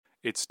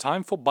It's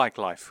time for Bike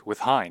Life with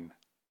Hein.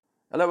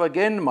 Hello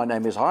again, my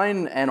name is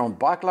Hein, and on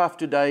Bike Life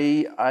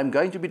today I'm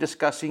going to be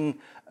discussing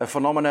a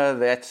phenomena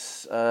that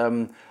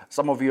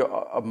some of you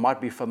might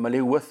be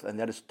familiar with, and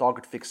that is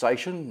target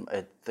fixation.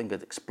 I think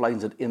it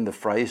explains it in the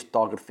phrase.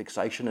 Target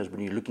fixation is when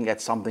you're looking at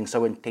something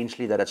so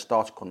intensely that it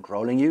starts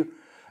controlling you.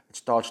 It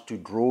starts to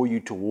draw you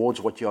towards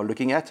what you're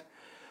looking at.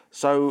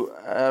 So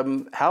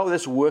how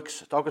this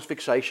works, target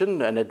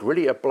fixation, and it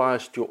really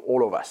applies to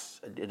all of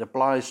us. It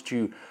applies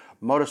to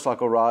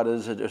motorcycle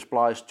riders, it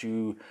applies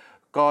to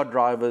car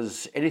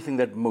drivers, anything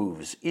that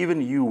moves. Even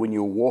you, when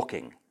you're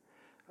walking,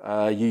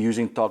 you're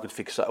using target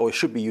fixation, or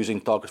should be using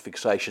target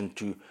fixation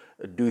to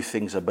do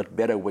things a bit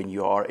better when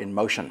you are in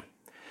motion.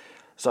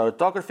 So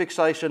target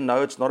fixation,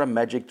 no, it's not a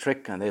magic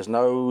trick, and there's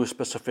no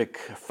specific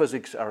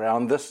physics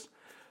around this.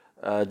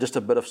 Just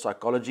a bit of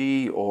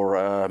psychology or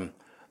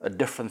a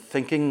different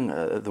thinking,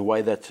 the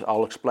way that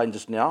I'll explain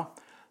just now.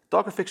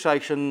 Target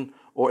fixation,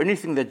 or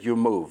anything that you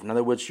move. In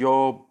other words,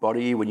 your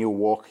body when you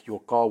walk, your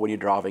car when you're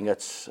driving it,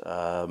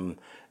 the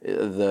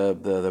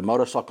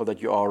motorcycle that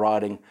you are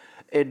riding,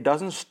 it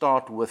doesn't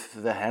start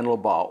with the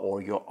handlebar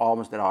or your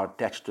arms that are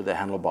attached to the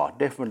handlebar.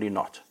 Definitely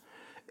not.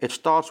 It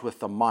starts with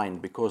the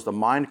mind, because the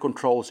mind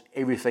controls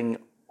everything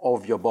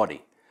of your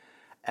body.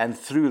 And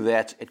through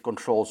that, it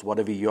controls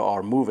whatever you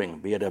are moving,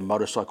 be it a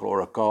motorcycle or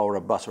a car or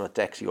a bus or a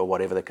taxi or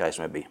whatever the case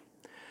may be.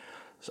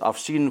 So I've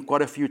seen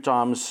quite a few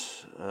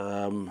times,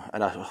 and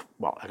I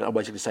can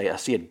basically say I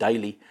see it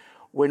daily,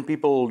 when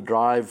people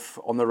drive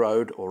on the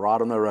road or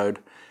ride on the road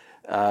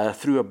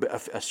through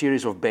a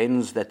series of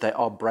bends, that they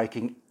are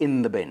braking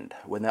in the bend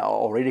when they are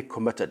already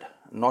committed,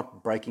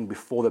 not braking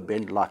before the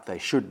bend like they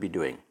should be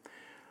doing.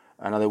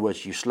 In other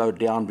words, you slow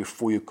down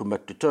before you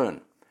commit to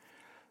turn.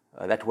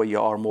 That way you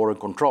are more in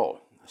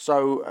control.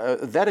 So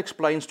that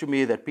explains to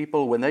me that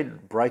people, when they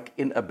brake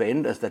in a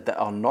bend, is that they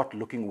are not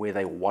looking where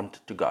they want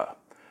to go.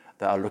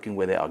 They are looking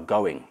where they are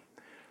going.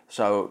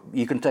 So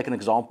you can take an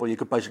example. You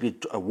could basically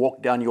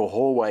walk down your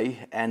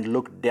hallway and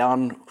look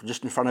down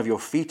just in front of your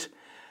feet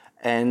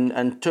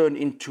and turn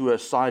into a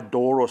side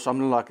door or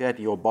something like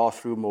that, your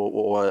bathroom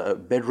or a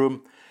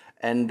bedroom,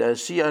 and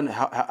see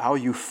how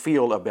you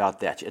feel about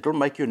that. It'll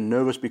make you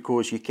nervous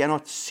because you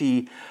cannot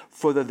see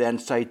further than,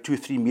 say,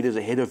 2-3 meters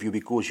ahead of you,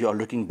 because you are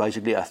looking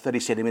basically at 30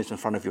 centimeters in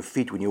front of your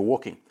feet when you're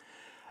walking.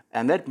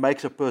 And that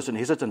makes a person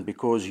hesitant,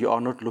 because you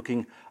are not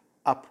looking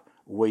up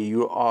where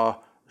you are,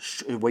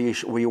 where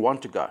you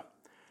want to go.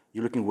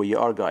 You're looking where you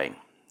are going.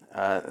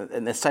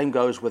 And the same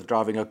goes with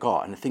driving a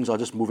car. And things are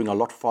just moving a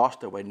lot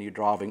faster when you're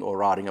driving or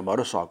riding a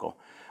motorcycle,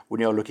 when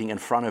you're looking in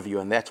front of you,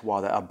 and that's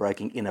why they are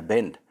braking in a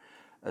bend.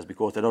 Is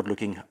because they're not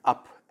looking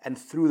up and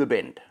through the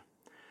bend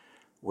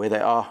where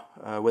they are,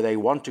 where they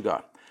want to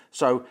go.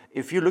 So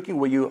if you're looking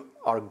where you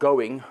are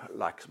going,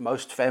 like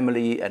most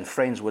family and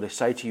friends would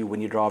say to you when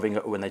you're driving,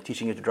 when they're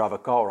teaching you to drive a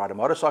car or ride a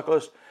motorcycle,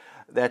 is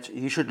that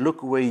you should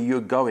look where you're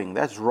going.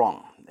 That's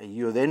wrong.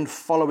 You're then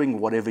following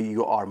whatever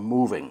you are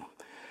moving,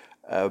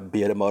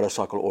 be it a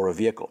motorcycle or a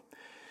vehicle.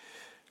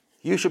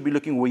 You should be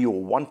looking where you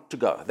want to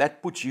go.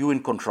 That puts you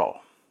in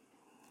control.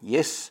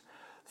 Yes,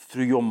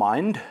 through your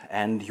mind,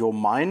 and your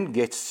mind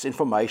gets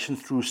information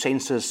through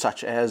senses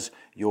such as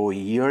your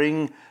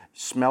hearing,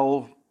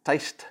 smell,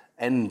 taste,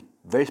 and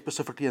very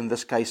specifically in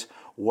this case,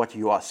 what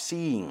you are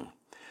seeing.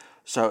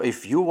 So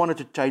if you wanted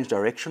to change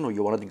direction, or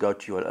you wanted to go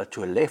to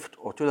a left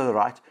or to the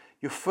right,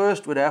 you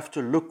first would have to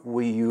look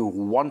where you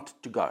want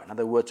to go. In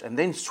other words, and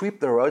then sweep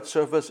the road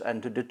surface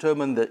and to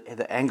determine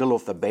the angle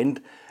of the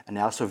bend and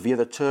how severe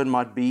the turn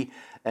might be,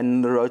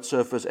 and the road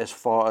surface as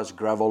far as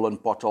gravel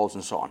and potholes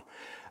and so on,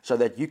 so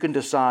that you can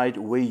decide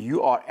where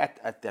you are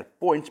at that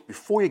point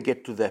before you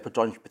get to the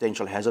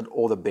potential hazard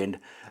or the bend,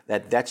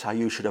 that's how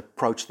you should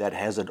approach that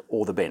hazard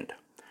or the bend.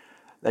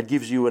 That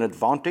gives you an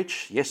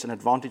advantage. Yes, an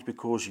advantage,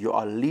 because you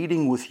are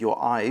leading with your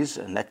eyes.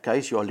 In that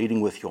case, you are leading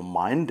with your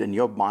mind, and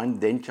your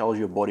mind then tells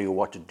your body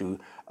what to do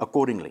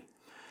accordingly.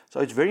 So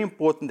it's very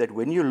important that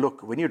when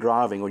you're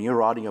driving, when you're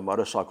riding a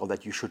motorcycle,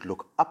 that you should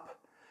look up,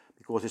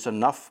 because there's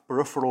enough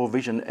peripheral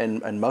vision,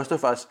 and most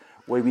of us,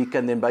 where we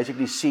can then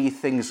basically see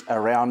things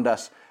around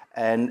us,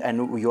 and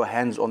your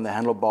hands on the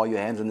handlebar, your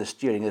hands on the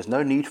steering. There's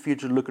no need for you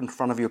to look in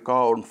front of your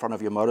car or in front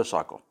of your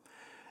motorcycle.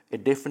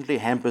 It definitely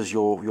hampers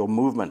your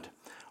movement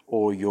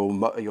or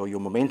your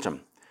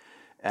momentum.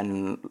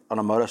 And on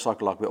a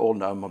motorcycle, like we all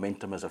know,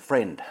 momentum is a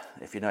friend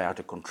if you know how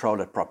to control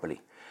it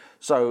properly.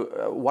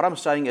 So what I'm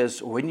saying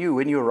is, when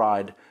you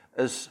ride,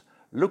 is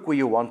look where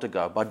you want to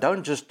go, but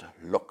don't just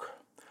look.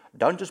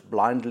 Don't just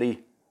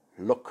blindly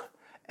look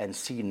and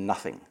see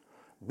nothing.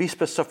 Be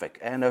specific.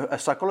 And a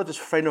psychologist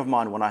friend of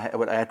mine, when I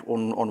had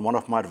on one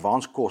of my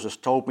advanced courses,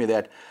 told me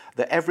that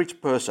the average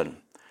person,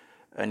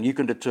 and you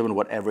can determine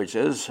what average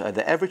is,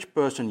 the average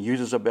person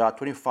uses about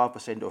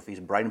 25% of his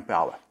brain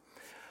power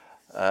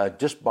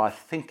just by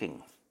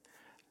thinking.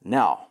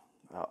 Now,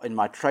 in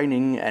my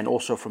training and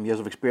also from years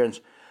of experience,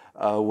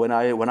 when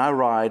I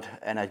ride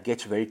and it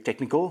gets very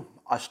technical,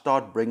 I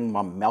start bringing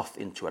my mouth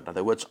into it. In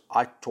other words,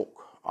 I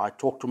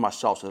talk to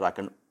myself so that I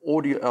can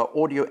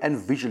audio and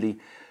visually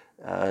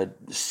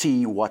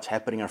see what's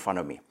happening in front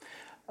of me.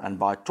 And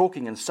by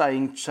talking and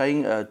saying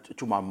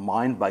to my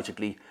mind,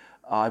 basically,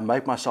 I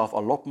make myself a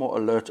lot more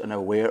alert and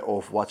aware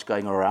of what's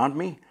going around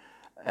me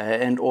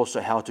and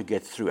also how to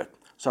get through it.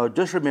 So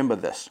just remember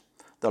this,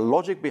 the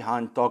logic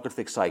behind target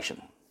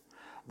fixation,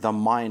 the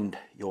mind,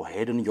 your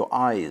head and your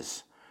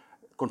eyes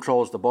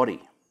controls the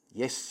body.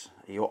 Yes,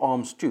 your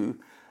arms too,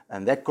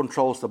 and that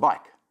controls the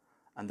bike.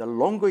 And the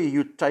longer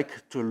you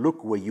take to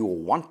look where you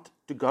want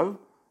to go,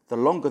 the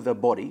longer the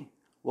body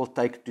will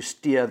take to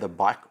steer the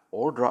bike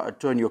or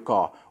turn your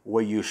car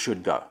where you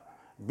should go.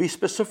 Be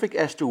specific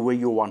as to where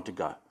you want to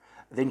go.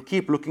 Then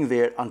keep looking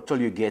there until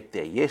you get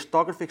there. Yes,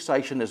 target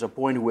fixation is a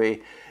point where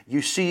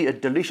you see a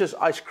delicious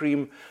ice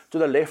cream to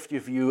the left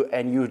of you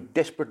and you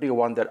desperately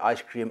want that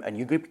ice cream and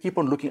you keep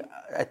on looking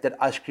at that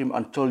ice cream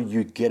until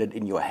you get it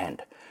in your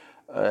hand.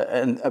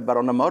 But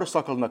on a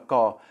motorcycle and a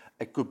car,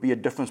 it could be a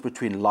difference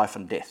between life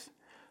and death.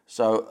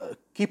 So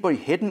keep your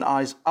head and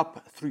eyes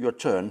up through your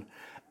turn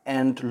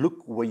and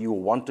look where you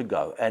want to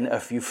go. And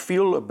if you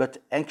feel a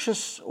bit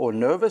anxious or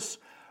nervous,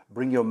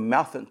 bring your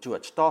mouth into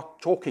it.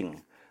 Start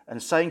talking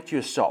and saying to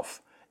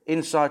yourself,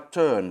 inside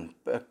turn,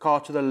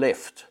 car to the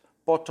left,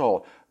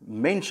 pothole,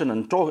 mention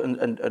and talk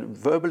and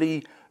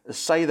verbally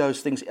say those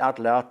things out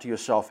loud to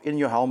yourself in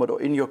your helmet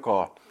or in your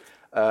car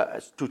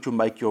to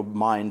make your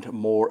mind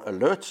more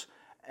alert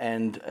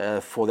and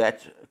for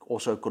that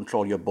also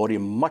control your body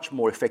much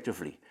more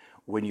effectively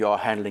when you are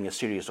handling a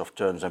series of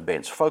turns and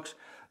bends. Folks,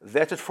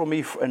 that's it from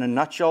me in a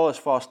nutshell as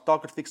far as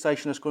target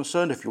fixation is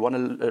concerned. If you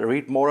want to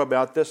read more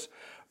about this,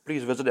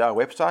 please visit our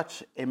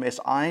website,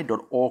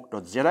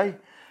 msi.org.za,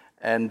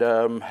 and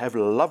have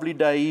a lovely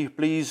day.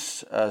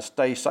 Please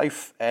stay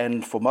safe.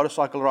 And for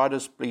motorcycle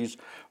riders, please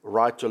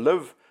ride to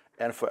live.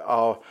 And for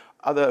our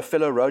other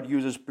fellow road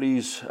users,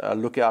 please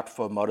look out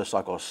for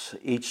motorcycles.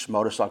 Each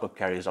motorcycle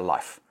carries a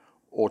life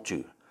or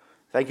two.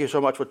 Thank you so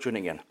much for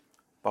tuning in.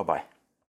 Bye-bye.